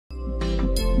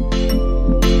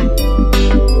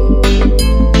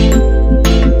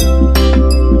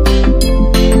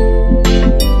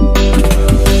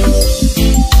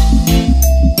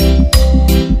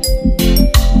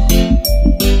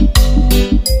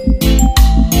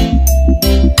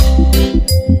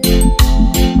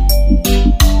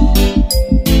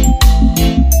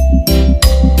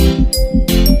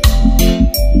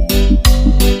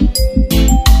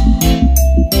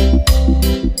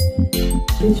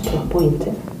to a point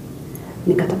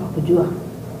nikataka kujua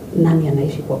nani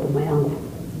anaishi kwa boma yangu.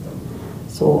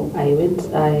 So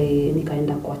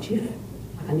nikaenda kwa chief,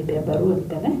 akanipea barua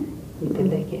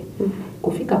nipeleke.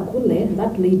 Kufika kule,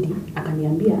 that lady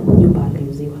akaniambia nyumba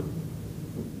aliuziwa.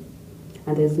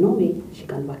 And there's no way she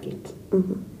can vacate.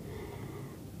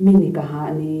 Mimi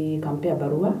nikampea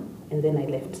barua and then I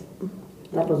left.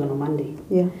 That was on a Monday.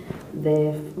 Yeah.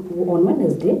 On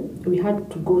Wednesday, we had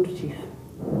to go to chief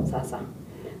sasa.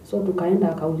 So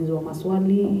tukaenda akaulizwa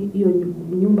maswali, hiyo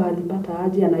nyumba alipata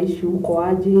aje, anaishi huko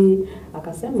aje,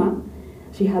 akasema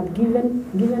she had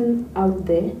given out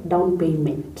the down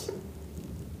payment.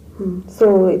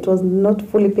 So it was not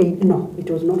fully paid? No, it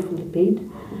was not fully paid.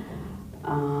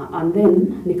 And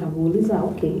then nikamuuliza,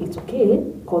 okay, it's okay,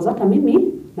 cause hata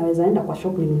mimi naweza enda kwa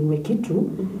shop ninunue kitu.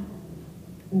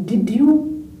 Did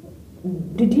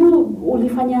you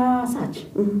ulifanya search?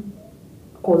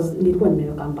 Cause nilikuwa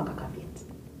nimeweka mpaka caveat.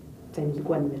 Time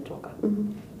nilikuwa nimetoka.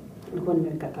 Nilikuwa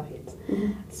nimeweka caveat.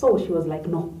 So she was like,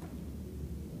 no.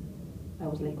 I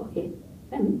was like, okay,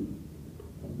 then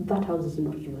that house is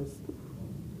not yours.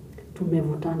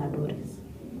 Tumevutana Doris.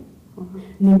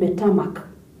 Nimetamak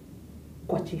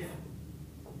kwa chief.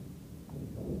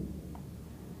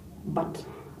 But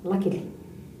luckily,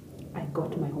 I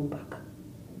got my home back.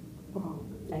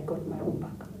 I got my home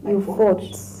back. I fought.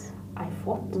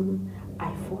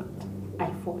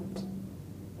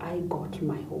 I got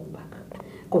my home back.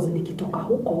 Because nikitoka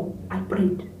huko, I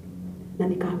prayed. Na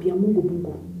nikaambia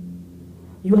Mungu,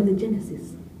 you are the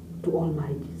genesis to all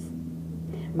marriages.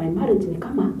 My marriage ni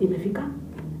kama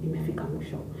imefika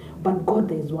mwisho. But God,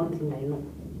 there is one thing I know.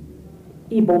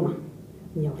 Hii boma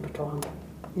ni ya watoto wangu.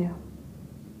 Yeah.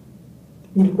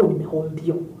 Nilikuwa nimehold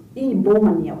hiyo. Hii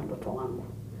boma ni ya watoto wangu.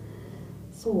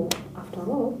 So after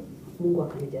all, Mungu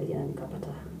akanijalia na nikapata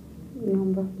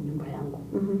nyumba yangu.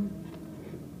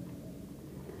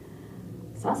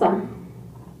 Sasa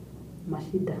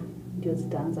mashida ndio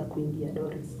zitaanza kuingia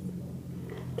Doris.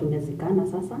 Tumezikana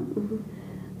sasa.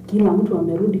 Kila mtu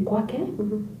amerudi kwake.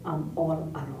 I'm all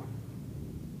alone.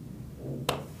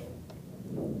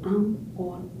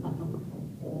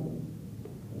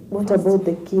 What about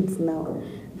the kids now?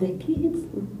 The kids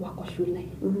wako shule.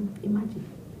 Imagine.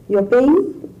 You're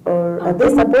paying or are they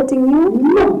supporting you?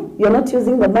 No. You're not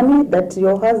using the money that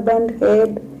your husband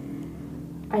had?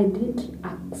 I didn't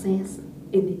access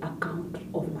any account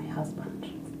of my husband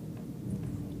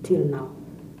till now.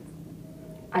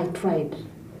 I tried.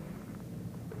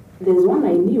 There's one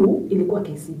I knew ilikuwa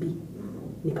KCB.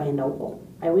 Nikaenda huko.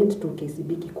 I went to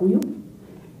KCB Kikuyu.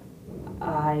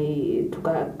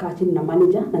 Tukakaa chini na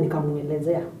manager na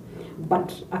nikamuelezea.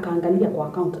 But akaangalia kwa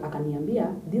account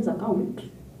akaniambia this account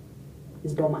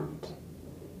is dormant.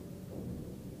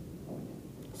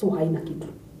 So haina kitu.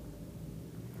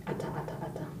 Ata.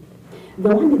 The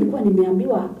one nilikuwa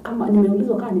nimeambiwa kama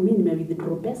nimeulizwa kama ni mimi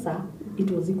nimewithdraw pesa,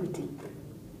 it was Equity.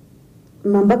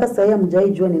 Na mpaka sasa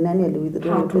hamjaijua ni nani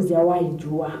aliwithdraw? Hatujawahi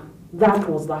jua. That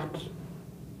was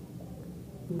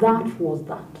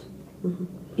that.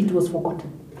 It was forgotten.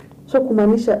 So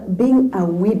kumaanisha being a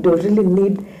widow really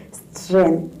need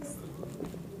strength.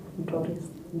 Doris,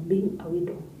 being a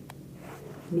widow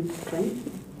needs strength.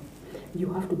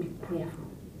 You have to be prayerful.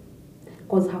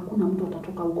 Because hakuna mtu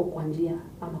atatoka huko kwa njia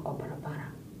ama kwa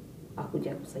barabara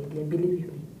akuja kusaidia. Believe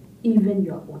me, even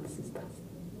your own sisters.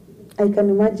 I can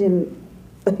imagine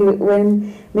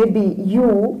when maybe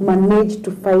you manage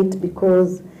to fight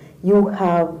because you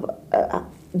have a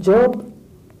job,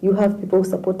 you have people who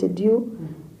supported you.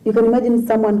 You can imagine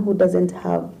someone who doesn't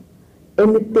have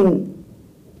anything.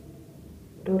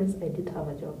 Doris, I did have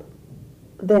a job.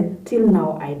 Then? Till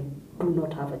now, I do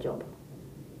not have a job.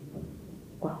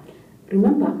 Wow.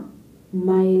 Remember,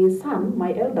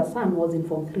 my elder son was in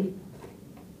Form 3.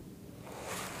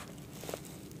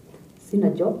 Sina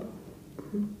job.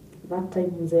 That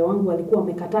time mzee wangu alikuwa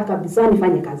amekataa kabisa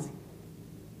nifanye kazi.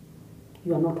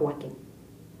 You are not working.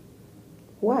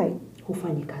 Why?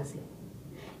 Hufanyi kazi.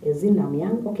 As in I'm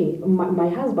young. Okay, my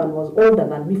husband was older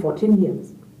than me 14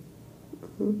 years.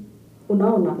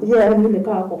 Unaona? Yeah.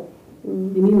 Nimekaa hapo.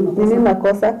 Nini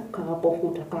makosa? Kaa hapo,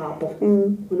 utakaa hapo.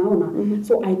 Unaona?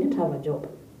 So I didn't have a job.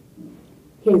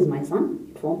 Here is my son,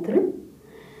 Form 3.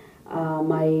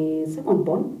 My second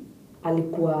born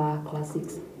alikuwa class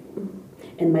 6.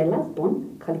 And my last born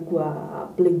alikuwa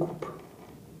play group.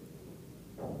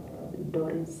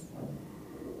 Doris.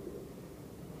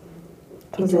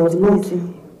 It was not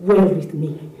well with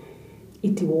me.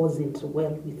 It wasn't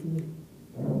well with me.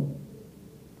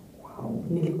 Wow.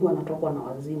 Nilikuwa natokwa na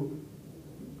wazimu.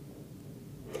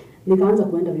 Nikaanza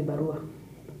kuenda vibarua.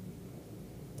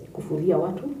 Kufulia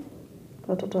watu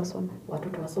Watoto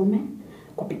wasome,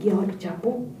 kupikia watu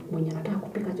chapo, mwenye anataka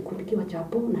kupikiwa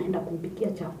chapo, naenda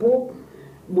kumpikia chapo,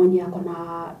 mwenye ako na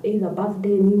either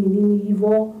birthday nini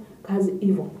hivyo, kazi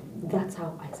hivyo. That's how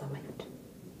I survived.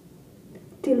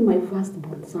 Till my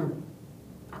firstborn son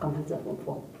akamaliza form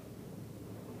 4.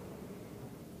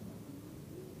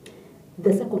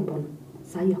 The secondborn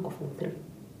sahi ako form 3.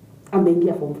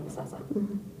 Ameingia form 4 sasa.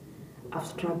 I've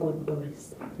struggled,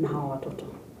 Doris, na hawa watoto.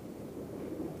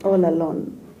 All alone,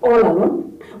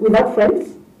 without friends.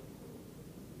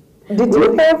 Did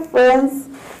you have friends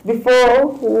before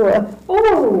who were...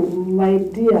 Oh my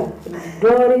dear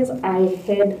Doris, I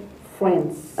had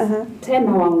friends.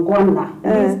 Tena wangwana.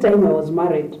 This time I was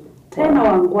married. Tena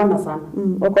wangwana sana.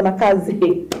 Wako na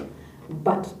kazi.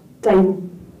 But time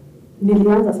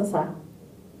nilianza sasa,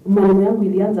 maneno yangu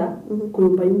ilianza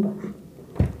kuyumba.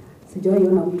 Sijawahi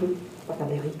ona mtu mpaka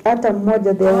leo. Hata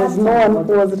mmoja, there was no one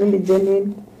who was really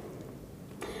genuine.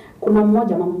 Kuna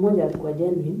mama mmoja alikuwa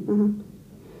genuine.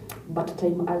 But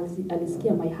time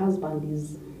alisikia my husband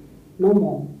is no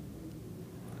more,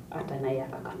 hata naye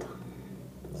akakata.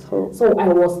 So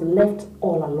I was left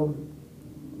all alone.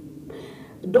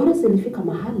 Doris ilifika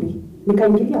mahali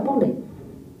nikaingilia pombe.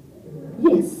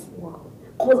 Yes. Wow.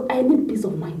 Cause I need peace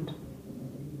of mind.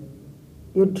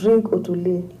 You drink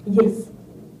utulie.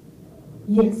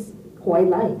 Yes. Why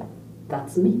lie?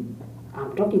 That's me.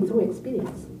 I'm talking through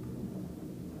experience.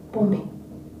 Pombe.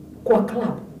 Kwa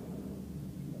club.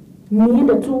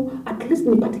 Niende tu at least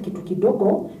nipate kitu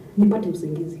kidogo, nipate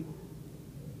usingizi.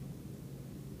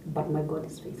 But my God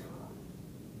is faithful.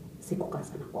 Sikukaa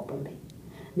sana kwa pombe.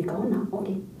 Nikaona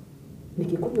okay,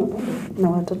 nikikunywa pombe Na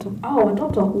watoto.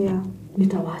 Watoto Yeah.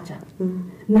 Nitawaacha.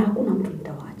 Na hakuna mtu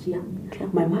nitawaachia.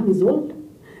 My mom is old.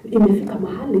 Imefika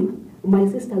mahali my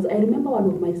sisters, I remember one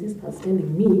of my sisters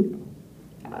telling me,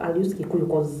 I'll use Kikuyu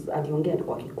because aliongea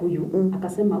kwa Kikuyu,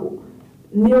 akasema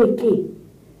niweke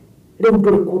leo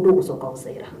ndole kodo kusoka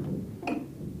usaira.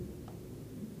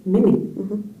 Mimi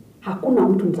hakuna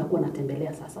mtu nitakuwa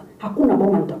natembelea sasa. Hakuna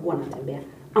boma nitakuwa natembea.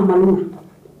 Amaluna.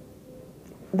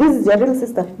 This is your real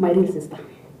sister? My real sister.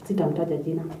 Sitamtaja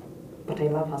jina, but I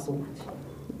love her so much.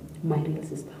 My real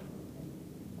sister.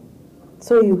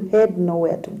 So you had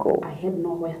nowhere to go? I had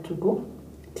nowhere to go.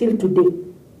 Till today,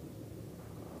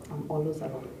 I'm always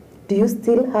alone. Do you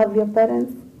still have your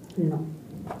parents? No.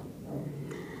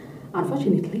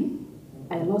 Unfortunately,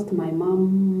 I lost my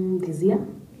mom this year,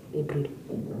 April.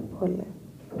 Ole.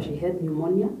 She had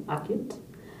pneumonia, acute,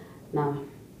 na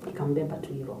ikambeba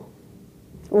tu hivyo.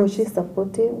 Was she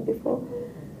supportive before?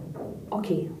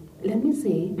 Okay, let me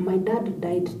say, my dad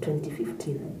died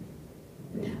 2015.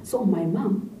 So my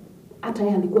mom, hata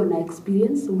yeye alikuwa na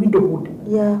experience widowhood.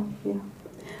 Yeah.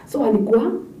 So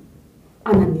alikuwa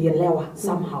ananielewa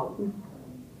somehow.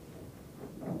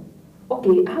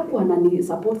 Okay, hakuwa anani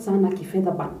support sana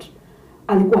kifedha, but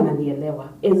alikuwa ananielewa.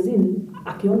 As in,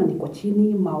 akiona niko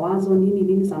chini, mawazo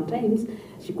nini, sometimes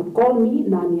she could call me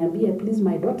na aniambie, please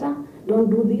my daughter, don't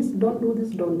do this.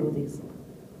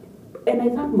 And I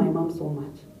thank my mom so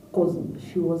much because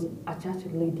she was a church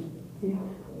lady. Yeah.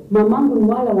 Mamangu ni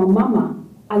wale wa mama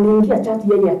aliingia church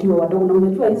yeye akiwa wadogo, na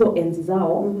unajua hizo enzi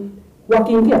zao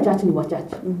wakiingia church ni wa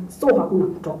church. So hakuna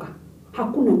kutoka.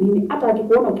 Hakuna nini, hata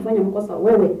akikuona ukifanya mkosa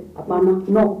wewe hapana,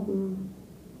 no.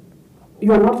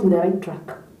 You are not in the right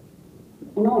track.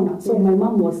 Unaona? So my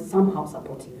mom was somehow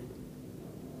supportive.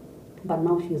 But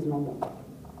now she is no more.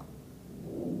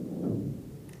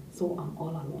 So I'm all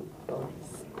alone,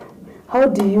 Doris. How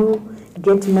do you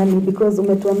get money? Because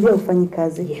umetuambia ufanyi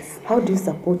kazi. Yes. How do you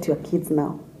support your kids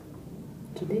now?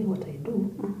 Today what I do,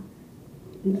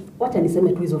 wacha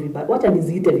niseme tu hizo vibarua, wacha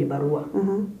niziite vibarua.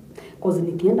 Because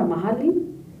nikienda mahali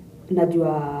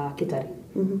najua catering.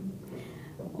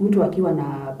 Mtu akiwa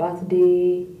na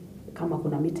birthday, kama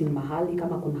kuna meeting mahali,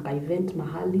 kama kuna ka event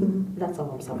mahali, that's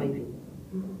how I'm surviving.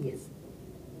 Yes.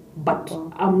 But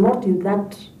I'm not in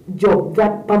that job,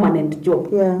 that permanent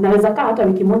job. Yeah. Naweza kaa hata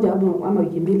wiki moja ama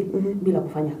wiki mbili bila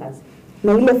kufanya kazi.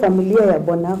 Na ile familia ya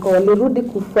bwanako walirudi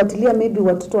kufuatilia maybe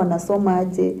watoto wanasoma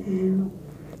aje?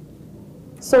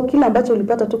 So kila ambacho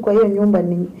ulipata tu kwa hiyo nyumba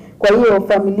ni kwa hiyo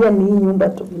familia ni hii nyumba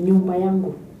tu. Nyumba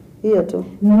yangu. Hiyo tu.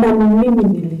 Na mimi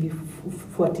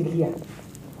nilifuatilia.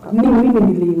 Mimi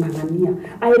niling'ang'ania.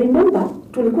 I remember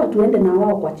tulikuwa tuende na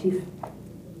wao kwa chief.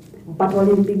 But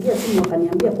walinipigia simu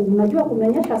wakaniambia unajua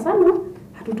kumenyesha sana,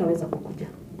 hatutaweza kukuja.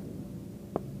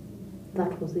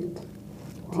 That was it.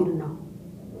 Till now.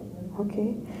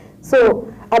 Okay. So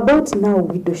about now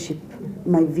widowship,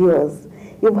 my viewers,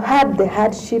 you've had the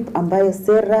hardship ambayo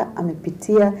Sarah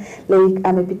amepitia, like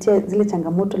amepitia zile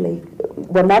changamoto, like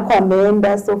bwanako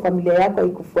ameenda, so familia yako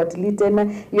haikufuatilii tena,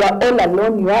 you are all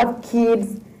alone, you have kids.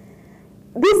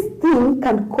 This thing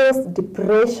can cause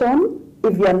depression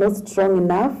if you are not strong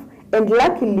enough, and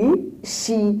luckily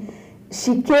she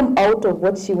came out of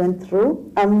what she went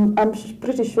through. I'm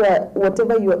pretty sure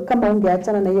whatever kama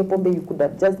ungeachana na hiyo pombe, you could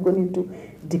have just gone into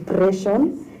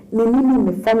depression. Ni nini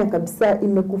imefanya kabisa,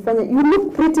 imekufanya, you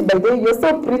look pretty by the way, you're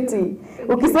so pretty.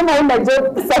 Ukisema una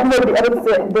job, somebody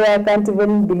else there can't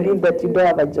even believe that you don't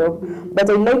have a job. But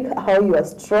I like how you are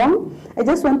strong. I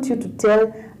just want you to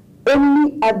tell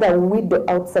any other widow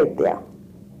outside there,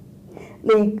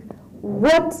 like,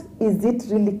 what is it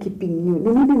really keeping you?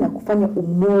 Ni nini nakufanya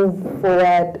move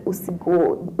forward,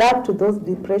 usigo back to those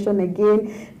depression again,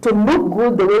 to look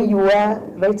good the way you are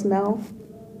right now?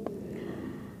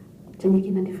 Chenye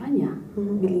kinanifanya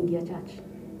niliingia church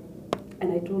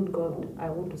and I told God, I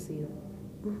want to see you.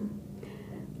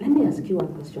 Let me ask you one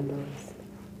question, Doris.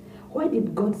 Why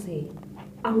did God say,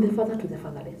 I'm the father to the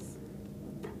fatherless,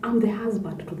 I'm the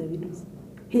husband to the widows?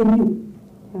 He knew.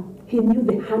 He knew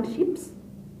the hardships,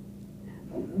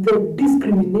 the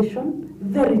discrimination,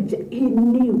 he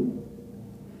knew.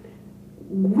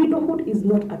 Widowhood is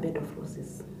not a bed of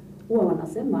roses. Huwa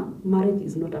wanasema marriage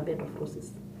is not a bed of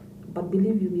roses. But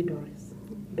believe you me, Doris,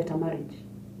 better marriage.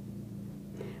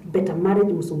 Better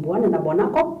marriage, msumbuane na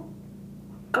bwanako.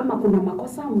 Kama kuna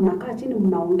makosa, mnakaa chini,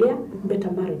 mnaongea,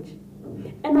 better marriage.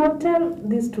 And I'll tell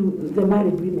this to the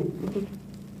married women.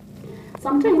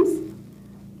 Sometimes,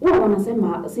 huwa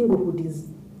wanasema singlehood is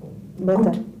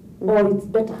better. Good, or it's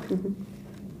better.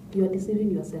 You are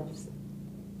deceiving yourselves.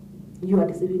 You are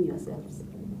deceiving yourselves.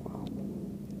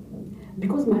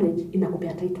 Because marriage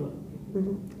inakupea title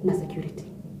na security.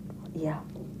 Yeah.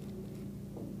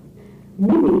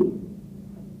 Mimi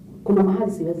kuna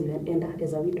mahali siwezi enda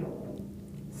as a widow.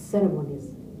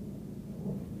 Ceremonies.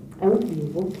 I won't be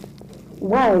involved.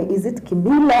 Why? Is it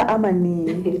kimila ama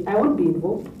ni? I won't be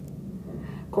involved.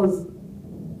 Because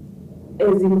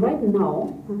as in right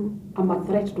now, I'm a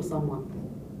threat to someone.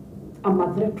 I'm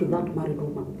a threat to that married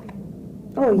woman.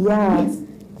 Oh yeah. Yes.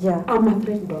 Yeah. I'm a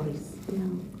threat, Doris. Yeah.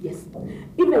 Yes.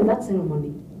 Even that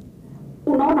ceremony.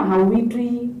 Unaona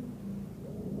hauitwi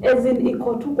as in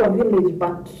iko tu kwa village,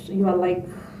 but you are like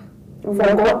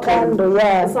forgotten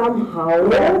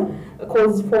somehow. Yeah.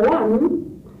 Because for one,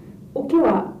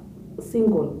 ukiwa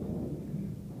single,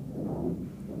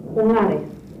 ungare,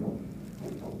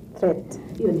 threat.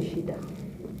 Hiyo ni shida.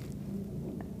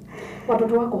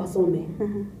 Watoto wako wasome,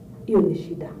 hiyo ni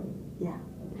shida. Yeah.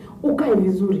 Ukae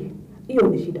vizuri, hiyo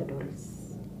ni shida,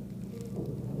 Doris.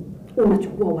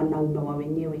 Unachukua wanaume wa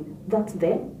wenyewe. That's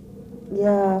the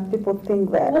Yeah, people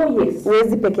think that. Oh yes.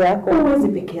 Uwezi peke yako. Uwezi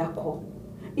peke yako.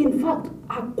 In fact,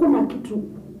 hakuna kitu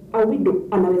a widow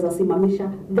anaweza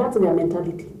simamisha. That's their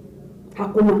mentality.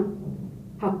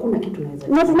 Hakuna kitu naweza.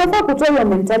 Na tunafaa kutoa hiyo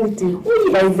mentality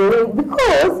by the way,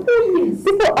 because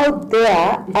people out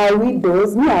there are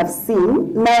widows, me have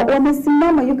seen, na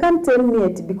wamesimama. You can't tell me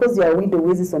it because you are a widow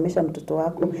huwezi somesha mtoto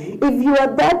wako. If you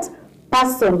are that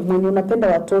person mwenye unapenda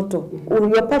watoto,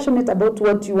 you are passionate about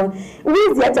what you want,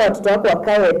 huwezi hata watoto wako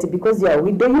wakae because you are a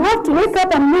widow. You have to wake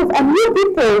up and move. And you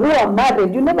people who are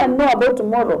married, you never know about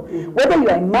tomorrow. Whether you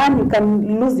are a man, you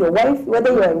can lose your wife.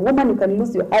 Whether you are a woman, you can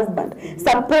lose your husband.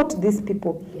 Support these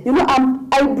people. You know,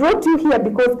 I brought you here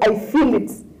because I feel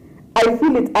it.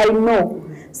 I know.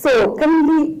 So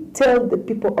kindly tell the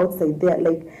people outside there,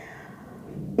 like,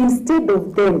 instead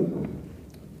of them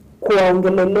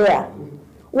kuwaongelelea,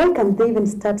 why can't they even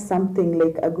start something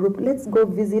like a group? Let's go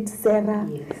visit Sarah.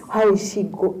 Yes. How is she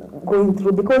going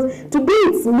through? Because today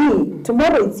it's me,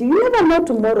 tomorrow it's you. You never know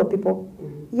tomorrow, people.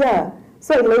 Yeah.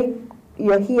 So like,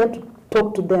 you're here to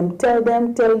talk to them. Tell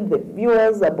the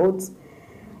viewers about,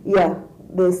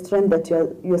 the strength that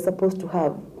you're supposed to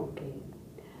have. Okay.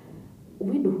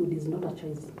 Widowhood is not a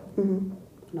choice.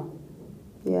 No.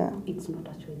 Yeah. It's not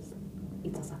a choice.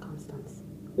 It's a circumstance.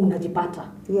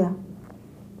 Unajipata. Yeah.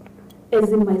 As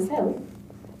in myself,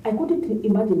 I couldn't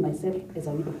imagine myself as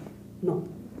a widow. No.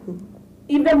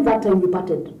 Even that time we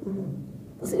parted.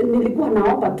 Nilikuwa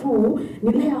naomba tu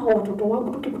nilea hao watoto wangu,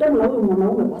 tukikutana na huyo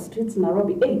mwanaume kwa streets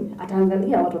Nairobi,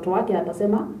 ataangalia watoto wake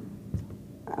atasema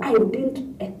I didn't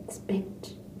expect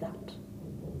that.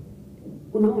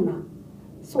 Unaona?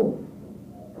 So,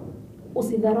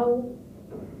 usidharau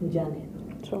mjane.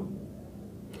 True.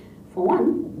 For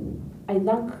one, I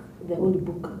thank the Holy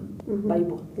Book,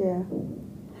 Bible. Yeah.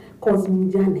 Cause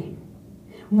mjane,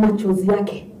 machozi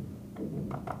yake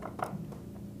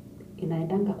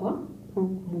inaendanga kwa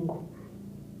Mungu.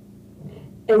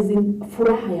 As in,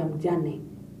 furaha ya mjane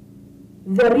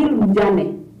the real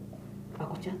mjane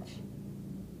ako church.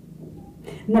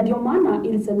 Na ndio maana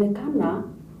ilisemekana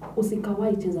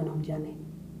usikawai cheza na mjane.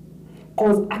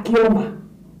 Cause akiomba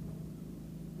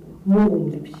Mungu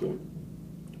mlipishia.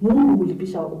 Mungu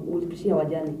ulipishia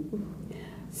wajane.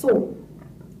 So,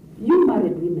 you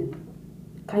married women,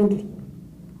 kindly,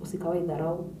 usikawai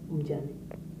dharau mjane.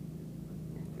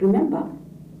 Remember,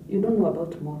 you don't know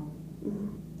about tomorrow.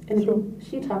 And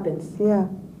shit happens. Yeah.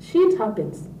 Shit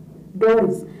happens.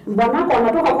 Doris. Bwanako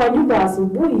anatoka kwa nyumba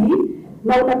asubuhi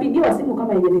na unapigiwa simu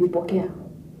kama yenye nilipokea.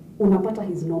 Unapata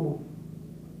his normal.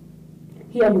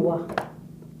 Here you are.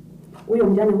 Huyo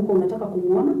mjane huko unataka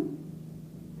kumuona?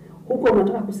 Huko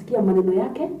unataka kusikia maneno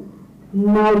yake?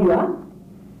 Now you are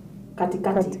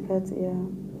katikati. Yeah.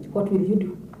 What will you do?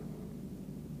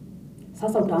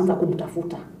 Sasa utaanza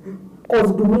kumtafuta.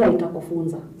 Cause dunia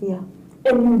itakufunza. Yeah.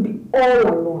 And you'll be all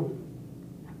alone.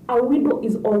 A widow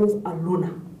is always a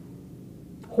loner.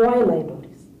 While idol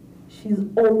is, she's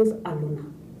always a loner.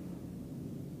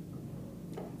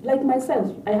 Like myself,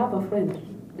 I have a friend.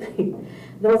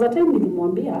 There was a time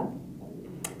nilimwambia,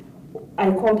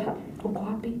 I called her, uko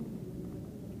wapi?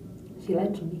 She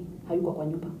lied to me, hayuko kwa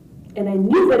nyumba. And I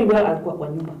knew very well alikuwa kwa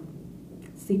nyumba.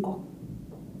 Siko.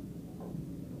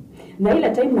 Na ile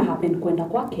time na happen kwenda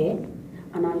kwake,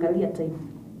 anaangalia time.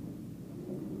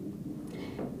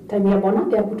 Time ya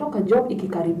bwanake ya kutoka job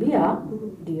ikikaribia,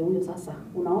 ndio huyo sasa.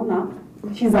 Unaona,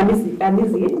 she's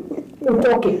uneasy,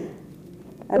 utoke.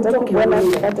 Hataki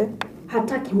akupate.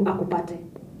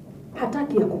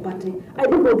 Hataki akupate. I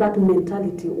don't know that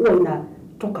mentality huwa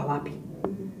inatoka wapi.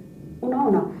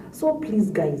 Unaona? So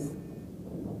please guys,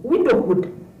 widowhood,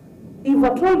 if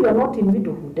at all you are not in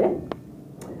widowhood,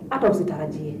 hata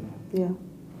usitarajie. Yeah.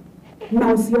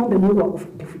 Na usiombe Mungu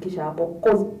akufikisha hapo,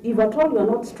 because if at all you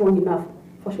are not strong enough,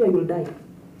 for sure you will die.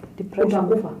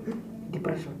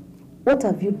 Depression. What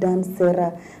have you done,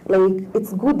 Sarah? Like,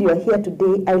 it's good you are here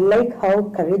today. I like how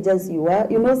courageous you are.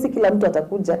 You know, si kila mtu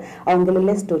atakuja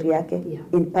aongelele story yake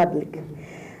in public.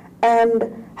 And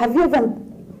have you ever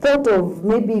thought of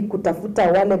maybe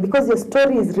kutafuta wale, because your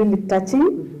story is really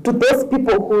touching to those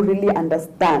people who really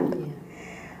understand.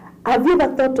 Have you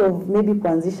ever thought of maybe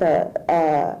kuanzisha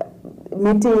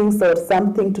meetings or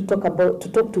something to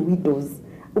talk to widows?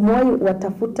 Umoi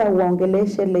watafuta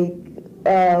waongeleshe, like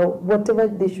whatever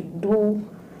they should do,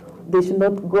 they should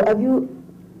not go. Have you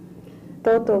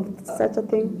thought of such a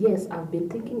thing? Yes, I've been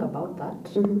thinking about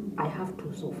that. I have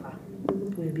to so far.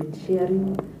 We've been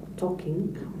sharing,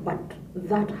 talking, but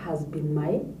that has been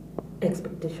my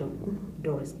expectation,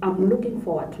 Doris. I'm looking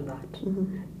forward to that.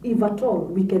 If at all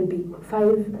we can be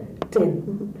 5,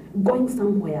 10, going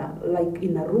somewhere like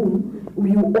in a room,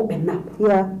 you open up.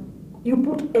 Yeah. You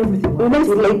put everything on it's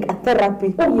like a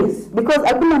therapy. Oh yes. Because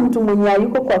hakuna mtu mwenye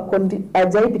yuko kwa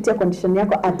ajaipitia condition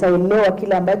yako ataelewa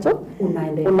kile ambacho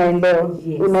unaelewa.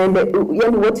 Yes.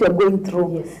 Yani what you are going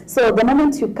through. Yes. So the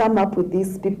moment you come up with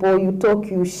these people, you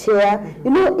talk, you share,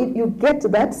 you know, if you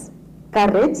get that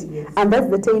courage, and that's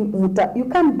the time you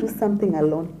can't do something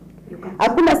alone.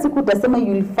 Hakuna siku utasema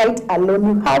you will fight alone.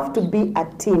 You have to be a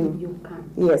team. You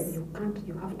can't. Yes. You can't.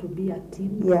 You have to be a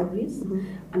team. Yeah.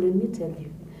 And let me tell you,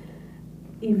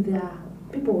 if there are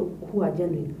people who are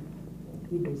genuine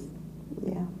widows,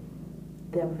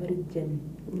 they are very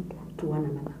genuine to one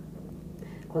another.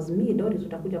 Because me, Doris,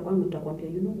 utakuja kwangu utakwambia,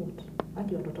 you know what?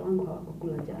 Haki watoto wangu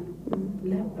hawakukula jana.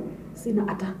 Leo sina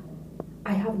ata.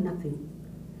 I have nothing.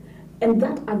 And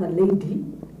that other lady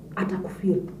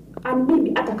atakufeel. And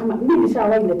maybe hata kama mimi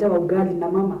nishawahi letewa ugali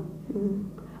na mama.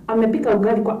 Amepika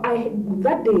ugali kwa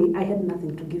that day I had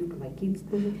nothing to give to my kids.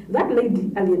 That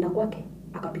lady alienda kwake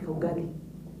akapika ugali.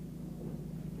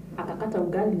 Akakata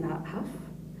ugali na half,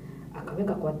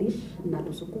 akaweka kwa dish na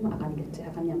tusukuma akaniletea.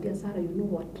 Akaniambia, Sarah, you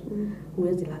know what?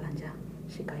 Huwezi lala njaa.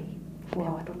 Shika hii. Kwa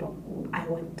watoto.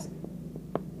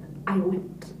 I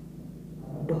went.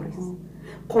 Doris.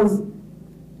 Cause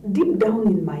deep down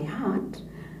in my heart,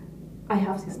 I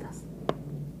have sisters.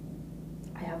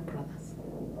 I have brothers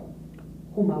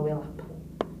whom are well up.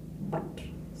 But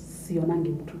sionangi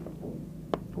mtu.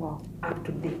 Wow. Up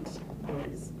to date,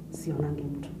 Doris. Sionangi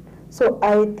mtu. So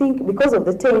I think because of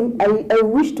the time, I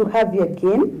wish to have you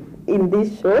again in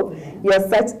this show. You are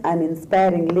such an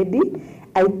inspiring lady.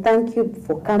 I thank you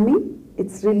for coming.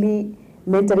 It's really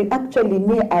mentoring. Actually,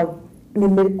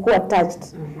 nimekuwa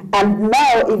touched. And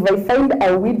now, if I find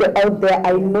a widow out there,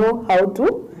 I know how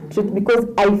to treat, because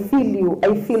I feel you.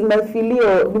 I feel my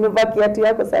filio. Nimevaa kiatu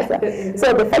yako sasa.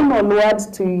 So the final word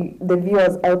to the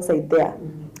viewers outside there.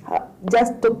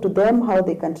 Just talk to them how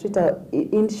they can treat her.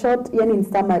 In short, and in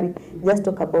summary, just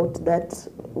talk about that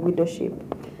widowship.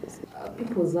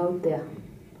 People's out there,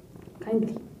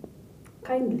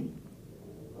 kindly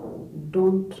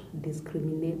don't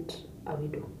discriminate a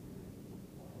widow.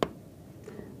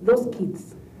 Those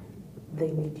kids,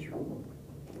 they need you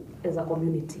as a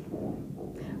community.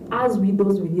 As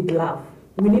widows, we need love.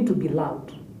 We need to be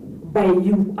loved by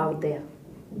you out there.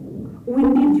 We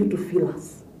need you to feel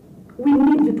us. We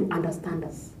need you to understand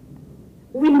us.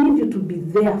 We need you to be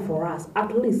there for us,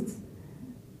 at least.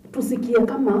 Tusikie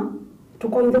kama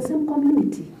tuko in the same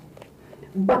community.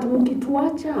 But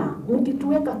mkituacha,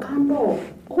 mkituweka kando,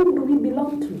 whom do we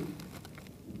belong to?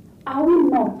 Are we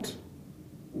not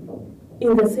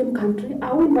in the same country?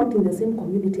 Are we not in the same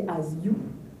community as you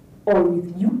or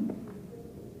with you?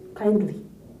 Kindly,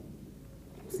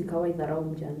 usikawai dharau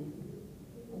mjane.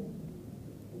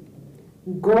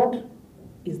 God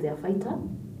is their fighter.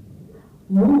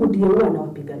 Mungu ndiye huwa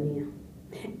anawapigania.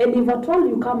 And if at all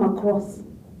you come across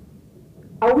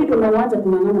a widow na uanze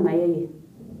kung'ang'ana na yeye,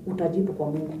 utajibu kwa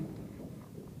Mungu.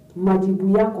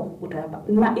 Majibu yako utayapa.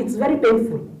 Na it's very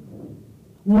painful.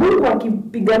 Mungu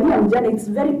akipigania mjane, it's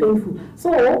very painful.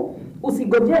 So,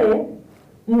 usigojee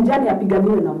mjane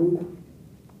apiganiwe na Mungu.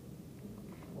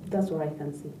 That's what I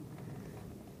can see.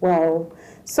 Wow.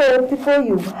 So people,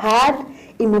 you've heard,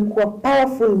 imekuwa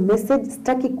powerful message.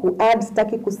 Staki ku-add,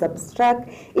 staki ku-subtract.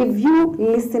 If you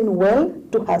listen well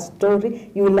to her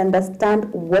story, you will understand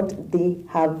what they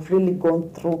have really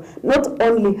gone through. Not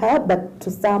only her, but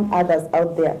to some others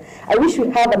out there. I wish we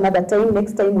have another time,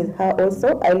 next time with her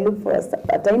also. I look for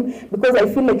a time because I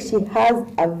feel like she has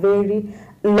a very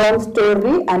long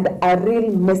story and a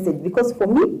real message, because for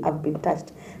me, I've been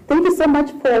touched. Thank you so much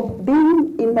for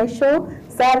being in my show,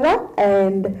 Sarah,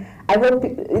 and I hope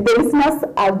the listeners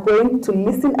are going to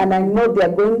listen, and I know they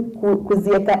are going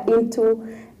kuzieka into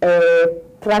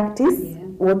practice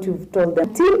what you've told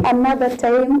them. Till another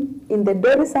time in the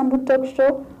Dori Sambu Talk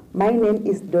Show, my name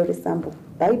is Dori Sambu.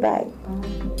 Bye-bye.